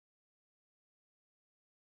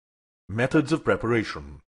Methods of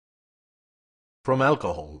preparation. From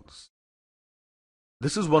alcohols.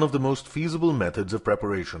 This is one of the most feasible methods of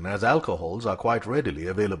preparation, as alcohols are quite readily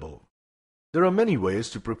available. There are many ways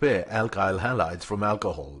to prepare alkyl halides from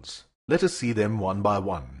alcohols. Let us see them one by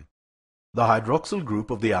one. The hydroxyl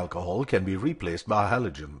group of the alcohol can be replaced by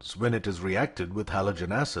halogens when it is reacted with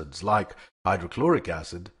halogen acids like hydrochloric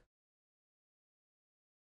acid.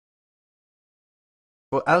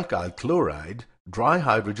 For alkyl chloride, dry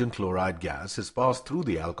hydrogen chloride gas is passed through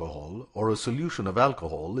the alcohol, or a solution of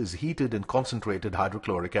alcohol is heated in concentrated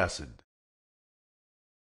hydrochloric acid.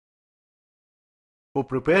 For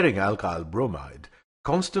preparing alkyl bromide,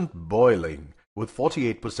 constant boiling with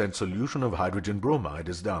 48% solution of hydrogen bromide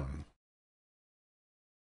is done.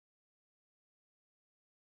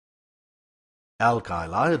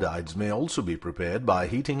 Alkyl iodides may also be prepared by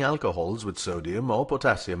heating alcohols with sodium or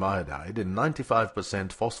potassium iodide in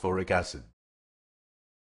 95% phosphoric acid.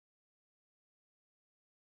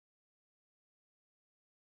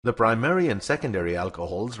 The primary and secondary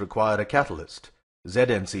alcohols require a catalyst,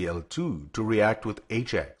 ZnCl2, to react with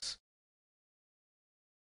HX.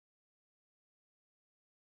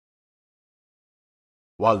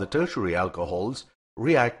 While the tertiary alcohols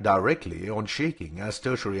react directly on shaking, as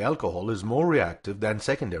tertiary alcohol is more reactive than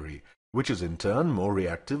secondary, which is in turn more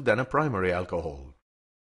reactive than a primary alcohol.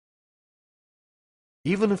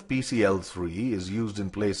 Even if PCl3 is used in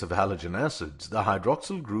place of halogen acids, the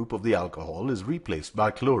hydroxyl group of the alcohol is replaced by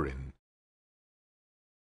chlorine.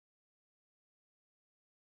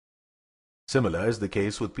 Similar is the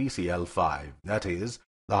case with PCl5, that is,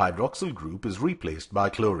 the hydroxyl group is replaced by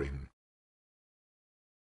chlorine.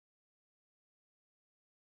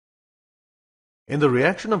 In the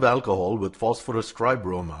reaction of alcohol with phosphorus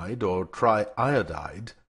tribromide or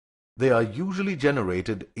triiodide, they are usually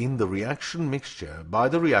generated in the reaction mixture by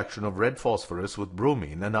the reaction of red phosphorus with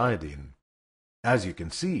bromine and iodine. As you can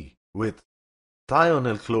see, with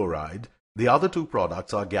thionyl chloride, the other two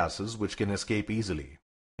products are gases which can escape easily.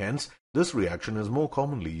 Hence, this reaction is more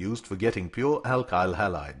commonly used for getting pure alkyl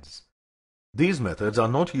halides. These methods are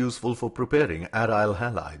not useful for preparing aryl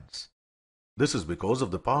halides. This is because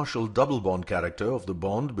of the partial double bond character of the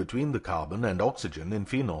bond between the carbon and oxygen in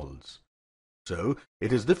phenols. So,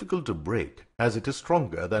 it is difficult to break, as it is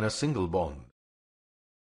stronger than a single bond.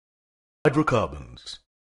 Hydrocarbons.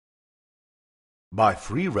 By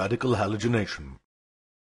free radical halogenation.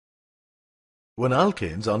 When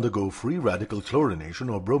alkanes undergo free radical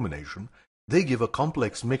chlorination or bromination, they give a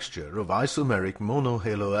complex mixture of isomeric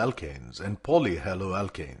monohaloalkanes and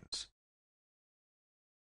polyhaloalkanes.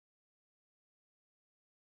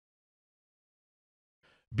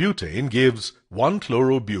 Butane gives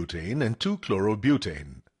 1-chlorobutane and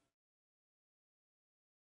 2-chlorobutane.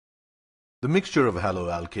 The mixture of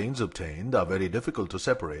haloalkanes obtained are very difficult to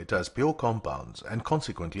separate as pure compounds, and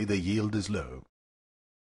consequently the yield is low.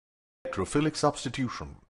 Electrophilic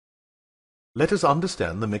substitution. Let us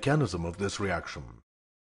understand the mechanism of this reaction.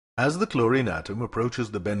 As the chlorine atom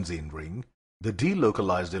approaches the benzene ring, the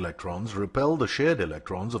delocalized electrons repel the shared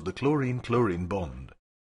electrons of the chlorine-chlorine bond.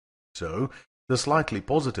 So, the slightly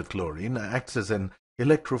positive chlorine acts as an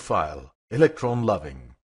electrophile,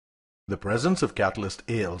 electron-loving. The presence of catalyst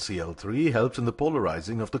AlCl3 helps in the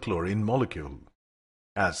polarizing of the chlorine molecule.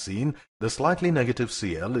 As seen, the slightly negative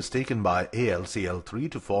Cl is taken by AlCl3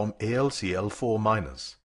 to form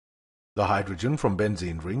AlCl4-. The hydrogen from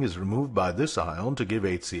benzene ring is removed by this ion to give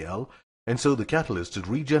HCl, and so the catalyst is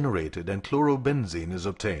regenerated and chlorobenzene is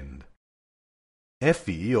obtained.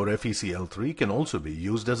 Fe or FeCl3 can also be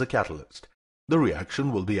used as a catalyst. The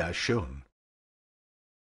reaction will be as shown.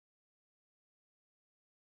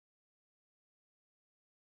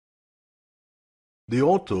 The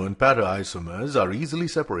ortho and para isomers are easily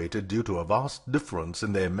separated due to a vast difference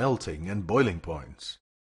in their melting and boiling points.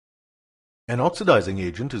 An oxidizing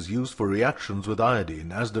agent is used for reactions with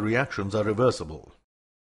iodine, as the reactions are reversible.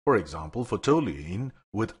 For example, for toluene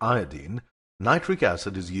with iodine, nitric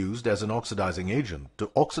acid is used as an oxidizing agent to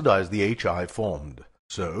oxidize the HI formed.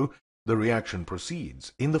 So, the reaction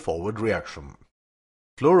proceeds in the forward reaction.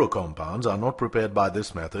 Fluorocompounds are not prepared by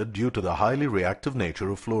this method due to the highly reactive nature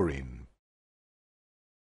of fluorine.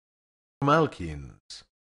 From alkenes.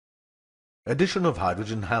 Addition of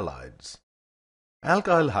hydrogen halides.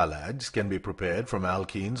 Alkyl halides can be prepared from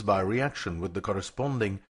alkenes by reaction with the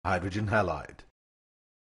corresponding hydrogen halide.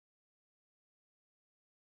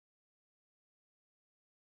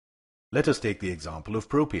 Let us take the example of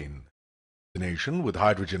propane. Combination with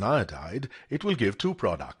hydrogen iodide, it will give two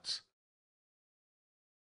products.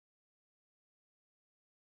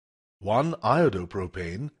 1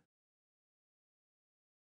 iodopropane,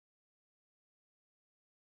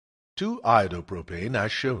 2-iodopropane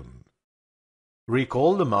as shown.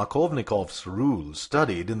 Recall the Markovnikov's rule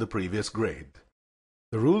studied in the previous grade.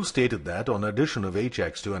 The rule stated that on addition of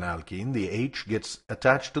HX to an alkene, the H gets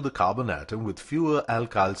attached to the carbon atom with fewer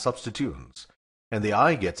alkyl substituents, and the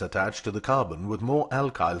I gets attached to the carbon with more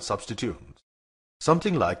alkyl substituents.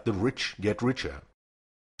 Something like the rich get richer.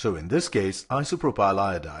 So in this case, isopropyl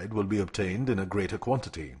iodide will be obtained in a greater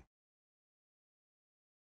quantity.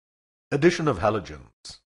 Addition of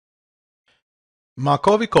halogens.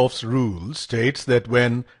 Markovnikov's rule states that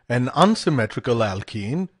when an unsymmetrical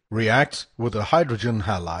alkene reacts with a hydrogen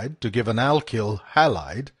halide to give an alkyl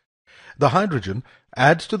halide, the hydrogen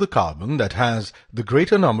adds to the carbon that has the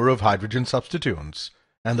greater number of hydrogen substituents,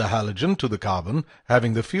 and the halogen to the carbon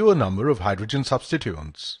having the fewer number of hydrogen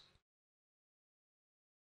substituents.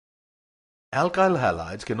 Alkyl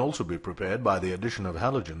halides can also be prepared by the addition of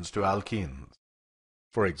halogens to alkenes.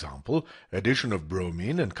 For example, addition of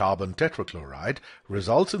bromine and carbon tetrachloride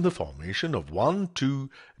results in the formation of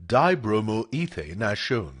 1,2-dibromoethane as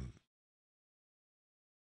shown.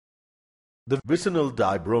 The vicinal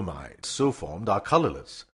dibromides so formed are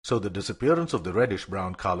colorless, so the disappearance of the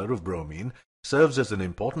reddish-brown color of bromine serves as an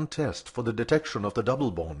important test for the detection of the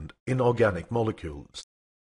double bond in organic molecules.